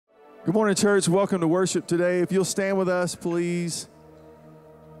Good morning, church. Welcome to worship today. If you'll stand with us, please.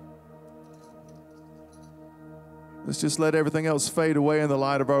 Let's just let everything else fade away in the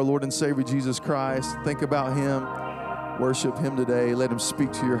light of our Lord and Savior Jesus Christ. Think about Him. Worship Him today. Let Him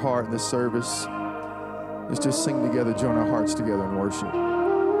speak to your heart in this service. Let's just sing together, join our hearts together in worship.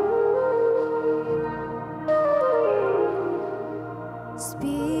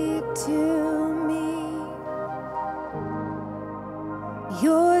 Speak to me.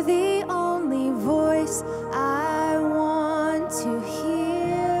 You're the only voice I want to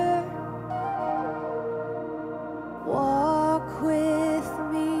hear. Walk with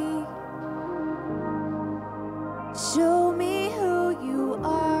me. Show me who you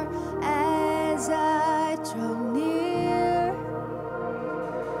are as I draw near.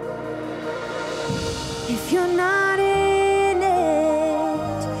 If you're not in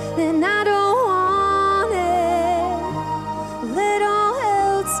it, then I don't want it. Let all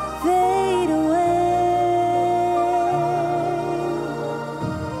else fade away.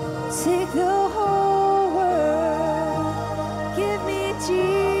 Take the whole world, give me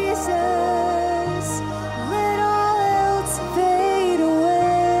Jesus. Let all else fade away.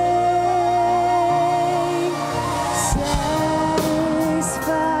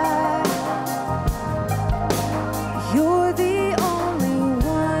 Satisfied, you're the only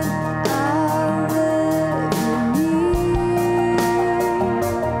one I'll ever need.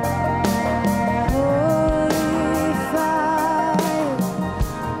 Holy fire,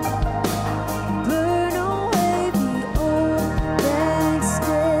 burn away the old that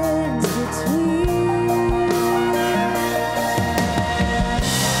stands between.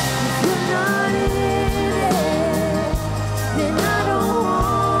 If you're not in it, then I don't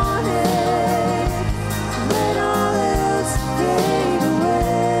want it. Let all else fade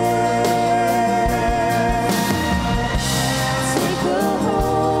away. Take the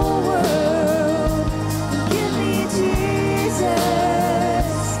whole world, give me Jesus.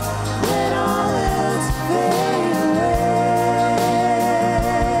 Let all else fade away.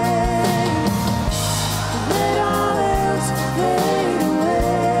 Let all else fade away.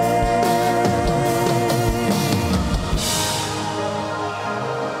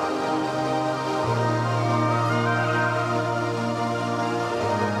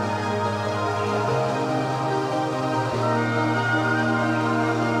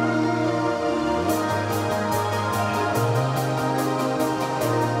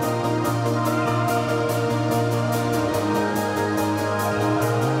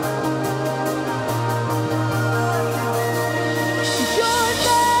 Your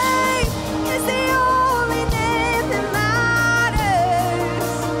name is the only name that matters,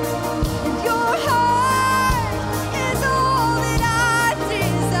 and your heart is all that I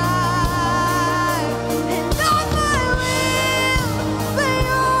desire. And not my will, but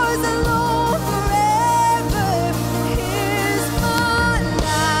yours alone forever. Here's my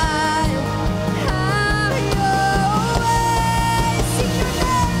life, have your way. Sing your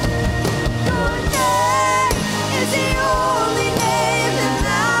name. Your name is the only name that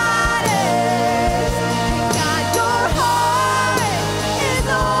matters. God, your heart is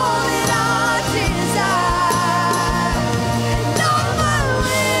all that I desire. And not my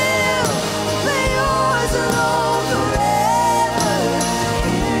will, but yours alone forever.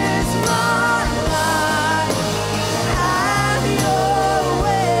 Here's my life, have your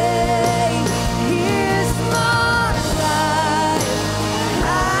way. Here's my life,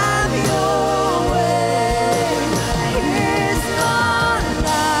 have your way. Here's my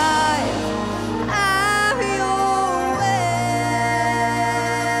life, have your way.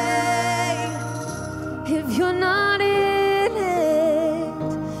 If you're not in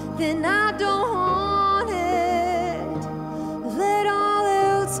it, then I don't want it. Let all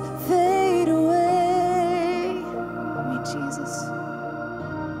else fade away.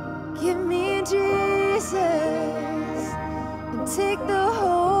 Give me Jesus, and take the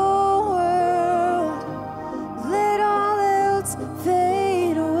whole world. Let all else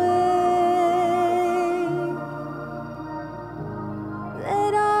fade away.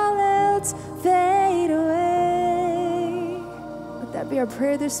 Let all else fade away. Let that be our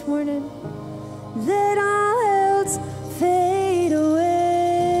prayer this morning. Let all else fade away.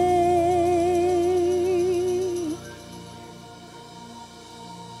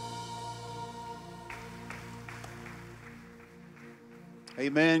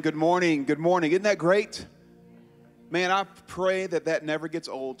 Amen. Good morning. Good morning. Isn't that great? Man, I pray that that never gets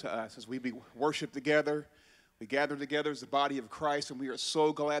old to us as we worship together. We gather together as the body of Christ, and we are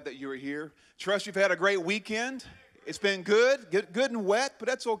so glad that you're here. Trust you've had a great weekend. It's been good and wet, but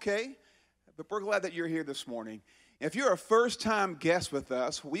that's okay. But we're glad that you're here this morning. If you're a first-time guest with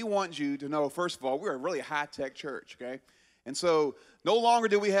us, we want you to know, first of all, we're a really high-tech church, okay? And so no longer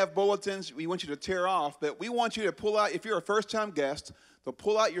do we have bulletins we want you to tear off, but we want you to pull out, if you're a first-time guest, to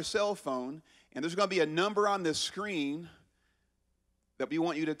pull out your cell phone, and there's going to be a number on this screen that we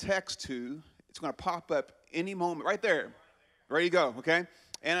want you to text to. It's going to pop up any moment, right there. Ready to go, okay?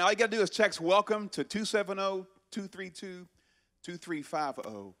 And all you got to do is text welcome to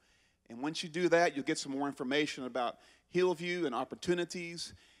 270-232-2350. And once you do that, you'll get some more information about Hillvue and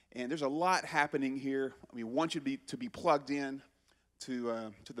opportunities. And there's a lot happening here. We want you to be plugged in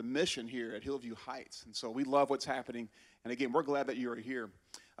to the mission here at Hillvue Heights. And so we love what's happening. And again, we're glad that you are here.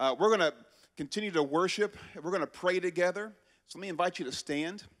 We're going to continue to worship. We're going to pray together. So let me invite you to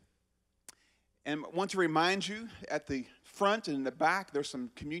stand. And I want to remind you, at the front and in the back, there's some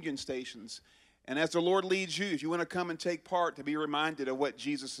communion stations. And as the Lord leads you, if you want to come and take part, to be reminded of what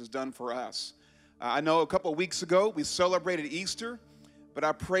Jesus has done for us. I know a couple of weeks ago we celebrated Easter, but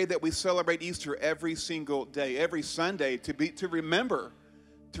I pray that we celebrate Easter every single day, every Sunday, to remember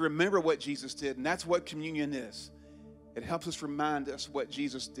what Jesus did. And that's what communion is. It helps us remind us what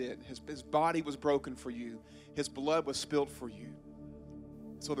Jesus did. His body was broken for you. His blood was spilled for you.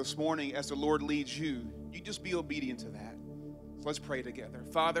 So this morning, as the Lord leads you, you just be obedient to that. So let's pray together.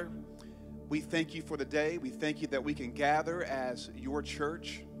 Father, we thank you for the day. We thank you that we can gather as your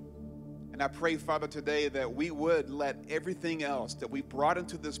church. And I pray, Father, today that we would let everything else that we brought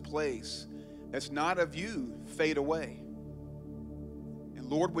into this place that's not of you fade away. And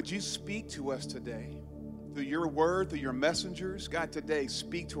Lord, would you speak to us today through your word, through your messengers? God, today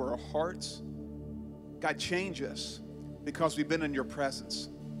speak to our hearts. God, change us because we've been in your presence.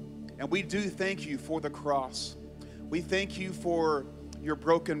 And we do thank you for the cross. We thank you for your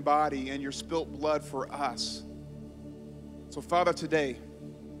broken body and your spilt blood for us. So, Father, today,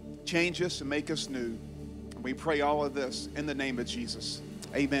 change us and make us new. And we pray all of this in the name of Jesus.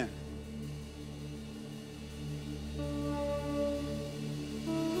 Amen.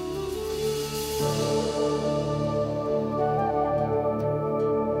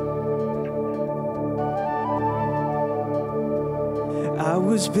 I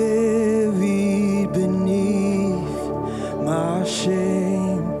was buried beneath my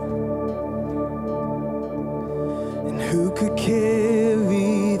shame, and who could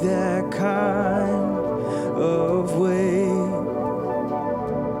carry that kind of weight?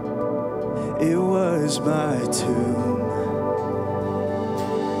 It was my tomb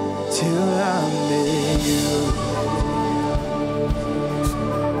till I met you,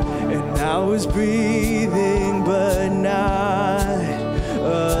 and I was breathing but not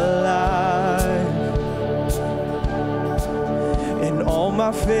alive, and all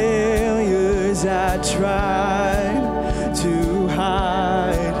my failures I tried to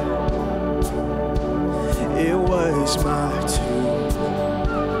hide. It was my tomb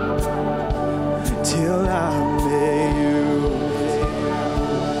till I met you.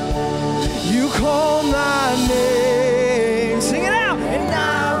 You called my name, sing it out, and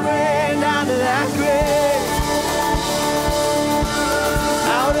I ran out of that grave,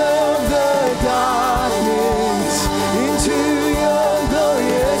 out of the darkness into your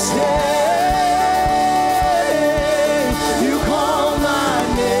glorious day. You called my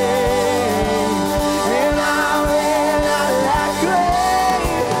name, and I ran out of that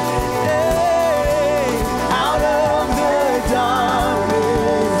grave, out of the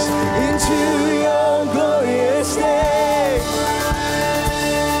darkness into your glorious day.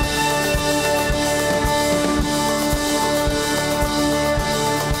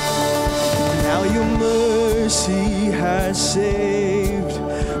 Now your mercy has saved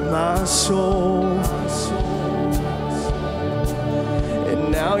my soul,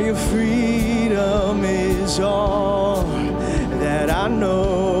 and now your freedom is all that I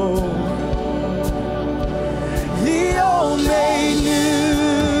know. The old made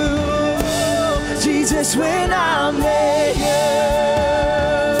new, Jesus, when I met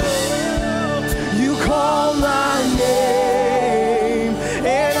you, you called my name,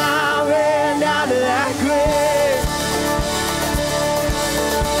 and I ran out of that grave,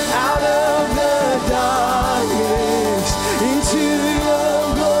 out of the darkness into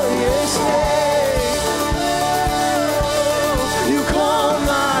your glorious day. You called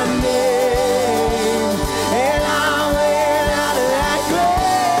my name, and I ran out of that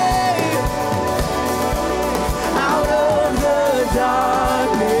grave, out of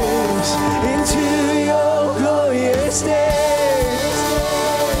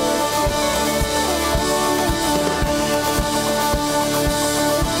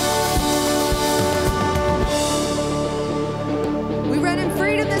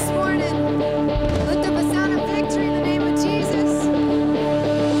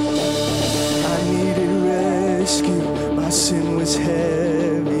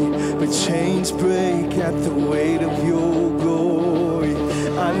at the weight of your glory.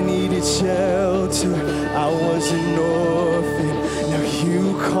 I needed shelter, I was an orphan. Now you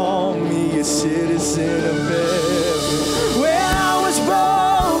call me a citizen of heaven. When I was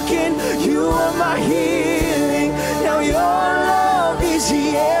broken, you were my healing. Now your love is the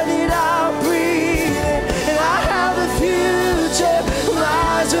air that I breathe in. And I have a future, my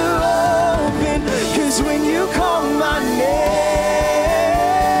eyes are open. 'Cause when you call my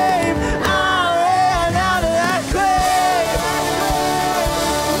name, I ran out of that grave,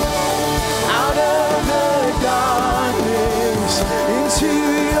 out of the darkness, into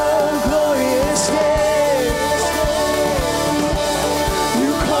your glorious day.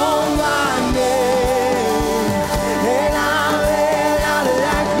 You call my name, and I ran out of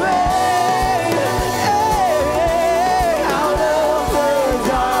that grave, out of the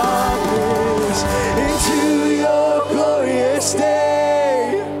darkness, into your glorious day.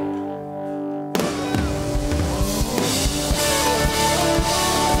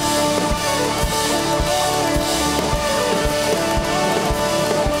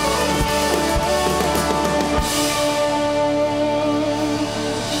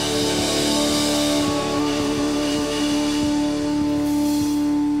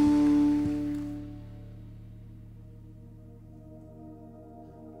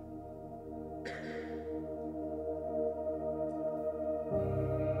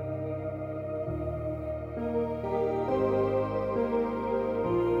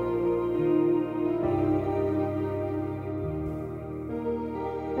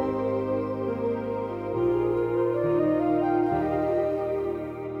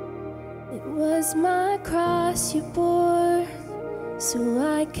 It was my cross you bore, so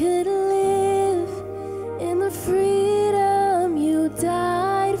I could live in the freedom you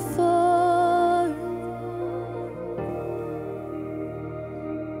died for.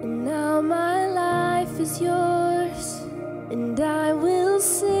 And now my life is yours, and I will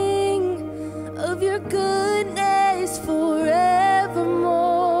sing of your goodness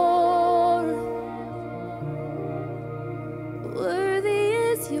forevermore. Worthy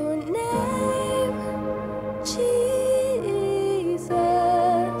is your name, Jesus.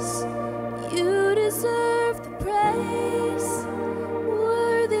 You deserve the praise.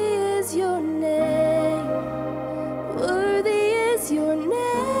 Worthy is your name. Worthy is your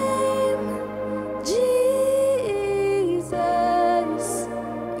name, Jesus.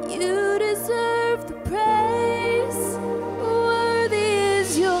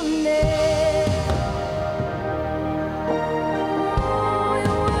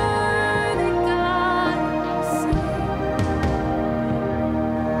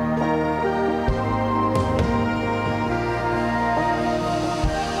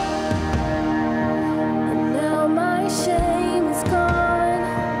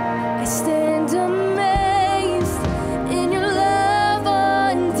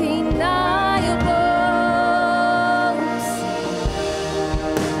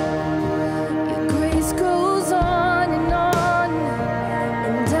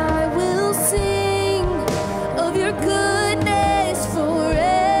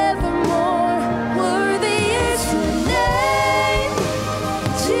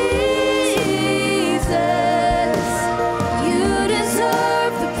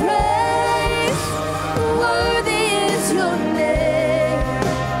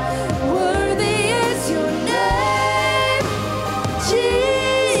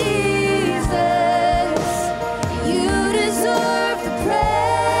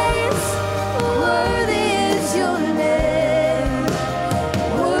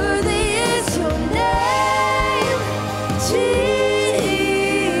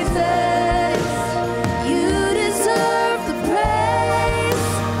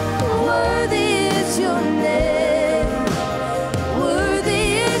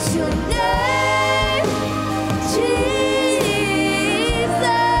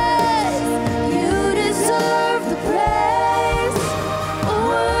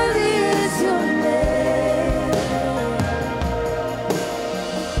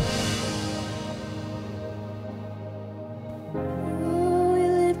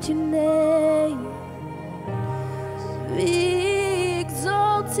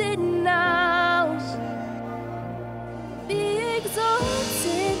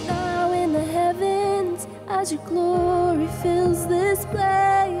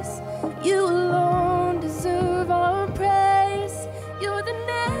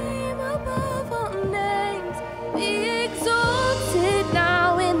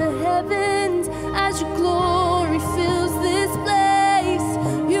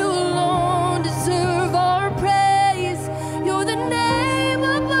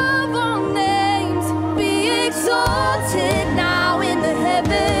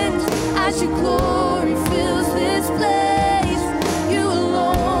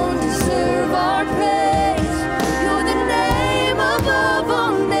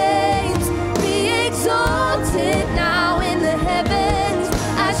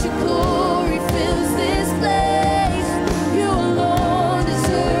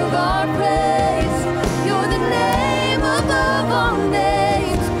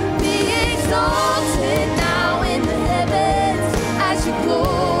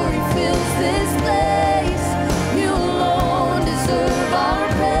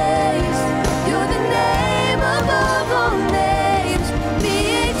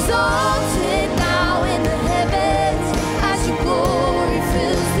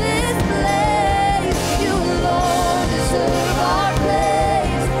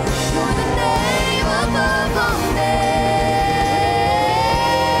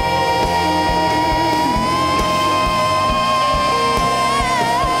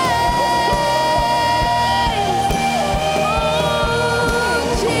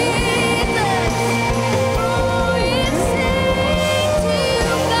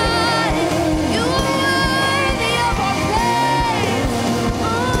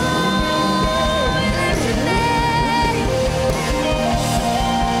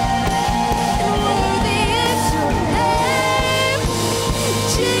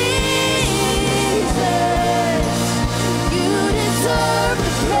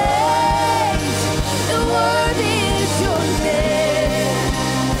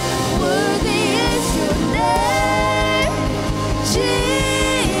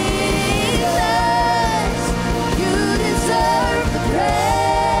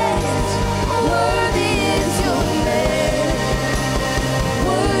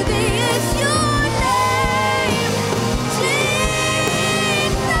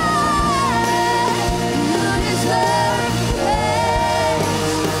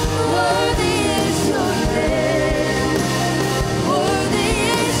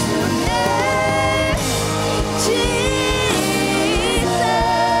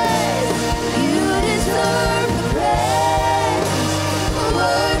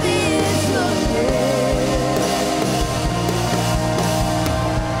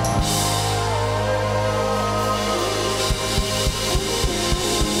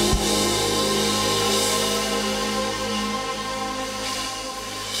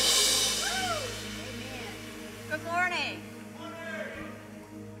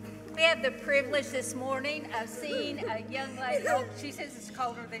 We have the privilege this morning of seeing a young lady. Oh, she says it's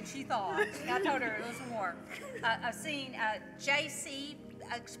colder than she thought. I told her it was warm. Of seeing JC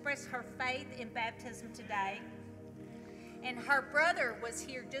express her faith in baptism today. And her brother was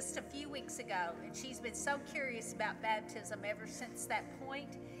here just a few weeks ago, and she's been so curious about baptism ever since that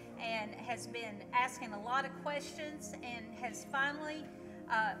point, and has been asking a lot of questions, and has finally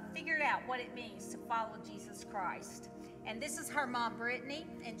figured out what it means to follow Jesus Christ. And this is her mom, Brittany,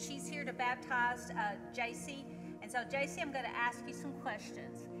 and she's here to baptize JC. And so, JC, I'm going to ask you some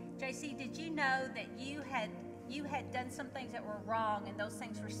questions. JC, did you know that you had done some things that were wrong, and those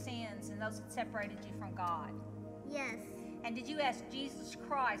things were sins, and those had separated you from God? Yes. And did you ask Jesus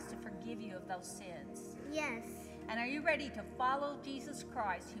Christ to forgive you of those sins? Yes. And are you ready to follow Jesus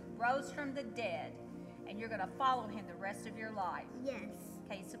Christ, who rose from the dead, and you're going to follow him the rest of your life? Yes.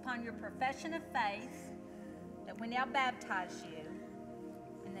 Okay, it's upon your profession of faith that we now baptize you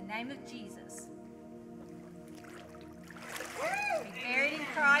in the name of Jesus. Be buried in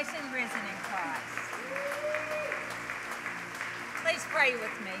Christ and risen in Christ. Please pray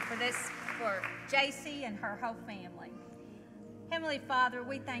with me for JC and her whole family. Heavenly Father,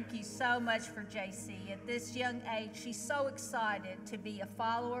 we thank you so much for JC. At this young age, she's so excited to be a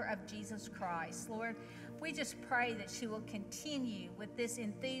follower of Jesus Christ. Lord, we just pray that she will continue with this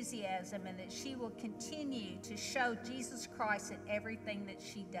enthusiasm, and that she will continue to show Jesus Christ in everything that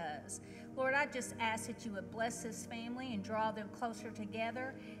she does. Lord, I just ask that you would bless this family and draw them closer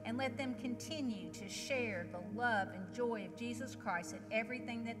together, and let them continue to share the love and joy of Jesus Christ in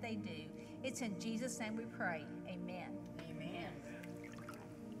everything that they do. It's in Jesus' name we pray. Amen. Amen.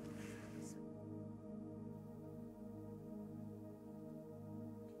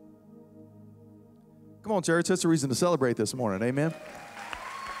 Come on, church. That's a reason to celebrate this morning. Amen.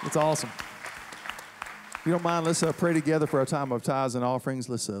 It's awesome. If you don't mind, let's pray together for our time of tithes and offerings.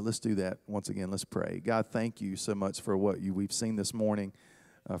 Let's do that once again. Let's pray. God, thank you so much for what we've seen this morning,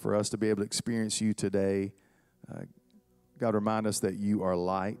 for us to be able to experience you today. God, remind us that you are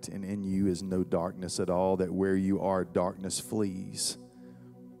light, and in you is no darkness at all, that where you are, darkness flees.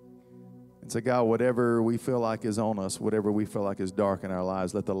 And so, God, whatever we feel like is on us, whatever we feel like is dark in our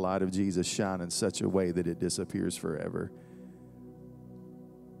lives, let the light of Jesus shine in such a way that it disappears forever.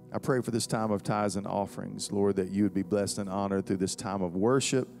 I pray for this time of tithes and offerings, Lord, that you would be blessed and honored through this time of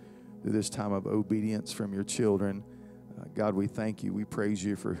worship, through this time of obedience from your children. God, we thank you. We praise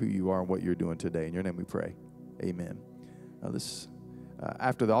you for who you are and what you're doing today. In your name we pray. Amen.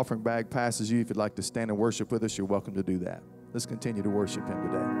 After the offering bag passes you, if you'd like to stand and worship with us, you're welcome to do that. Let's continue to worship him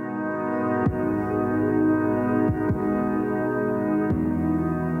today.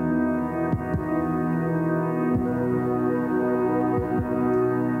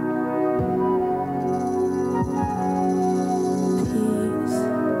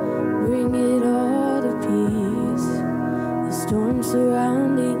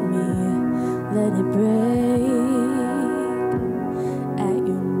 Surrounding me, let it break at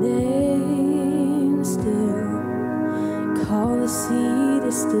your name still. Call the sea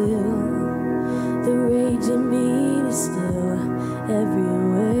to still, the rage in me to still every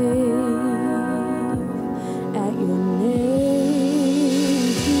wave at your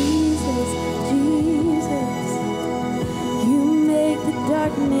name. Jesus, Jesus, you make the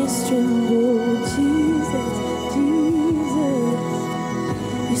darkness tremble. Jesus,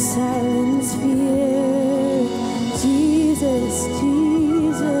 you silence fear. Jesus,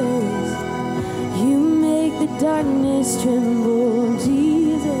 Jesus, you make the darkness tremble.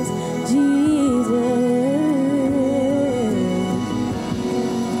 Jesus, Jesus,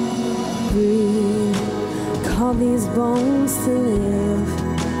 breathe, call these bones to live,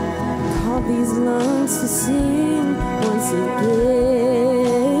 call these lungs to sing once again.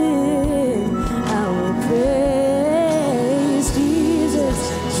 I will praise Jesus,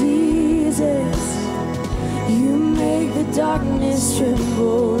 Jesus, you make the darkness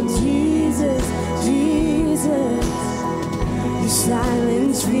tremble. Jesus, Jesus, you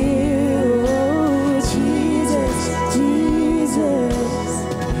silence fear. Oh, Jesus, Jesus,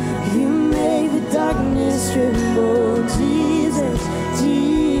 you make the darkness tremble. Jesus,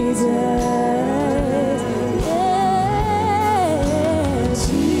 Jesus, yeah.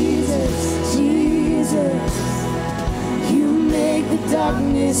 Jesus, Jesus, you make the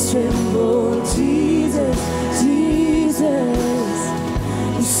darkness tremble. Jesus, Jesus,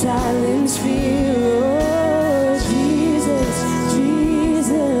 you silence fear. Oh, Jesus,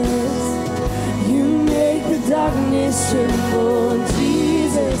 Jesus, you make the darkness tremble.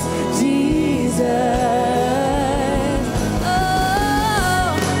 Jesus, Jesus,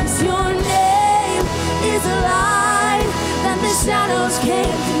 oh, 'cause your name is a light that the shadows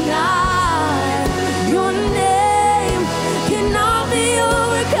can't deny. deny. Your name cannot be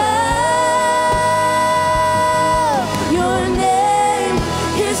overcome. Your name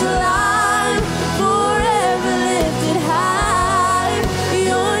is alive, forever lifted high.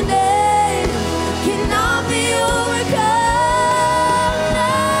 Your name cannot be overcome.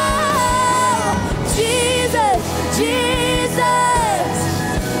 No. Jesus, Jesus,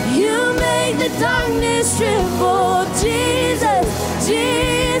 you make the darkness tremble. Jesus,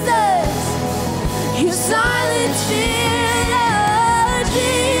 Jesus, you silence fear.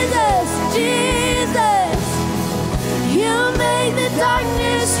 Jesus, Jesus, you make the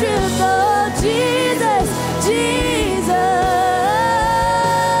darkness tremble. Jesus, Jesus.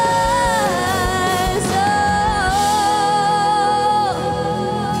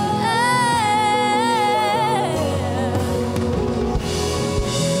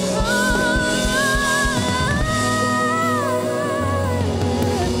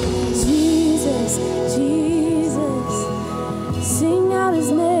 Jesus, Jesus, sing out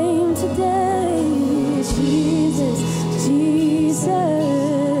his name today. Jesus,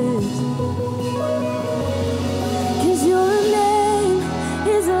 Jesus, 'cause your name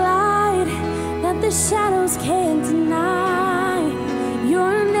is a light that the shadows can't deny.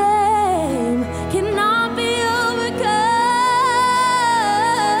 Your name cannot be overcome.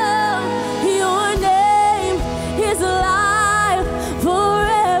 Your name is alive,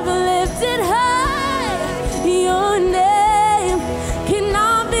 forever lifted high. Your name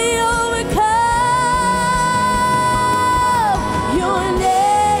cannot be overcome. Your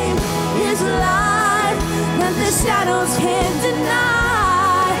name is alive that the shadows can't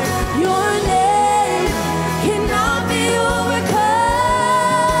deny. Your name cannot be overcome.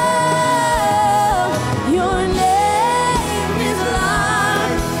 Your name is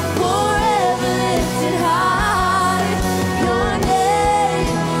alive, forever lifted high. Your name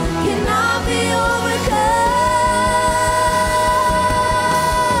cannot be overcome.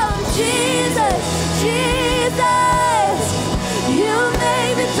 Jesus, Jesus, you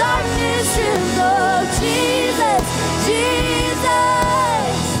make the darkness tremble. Jesus,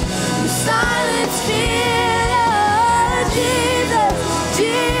 Jesus, you silence fear. Jesus,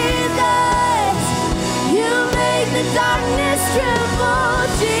 Jesus, you make the darkness tremble.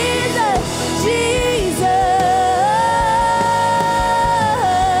 Jesus, Jesus.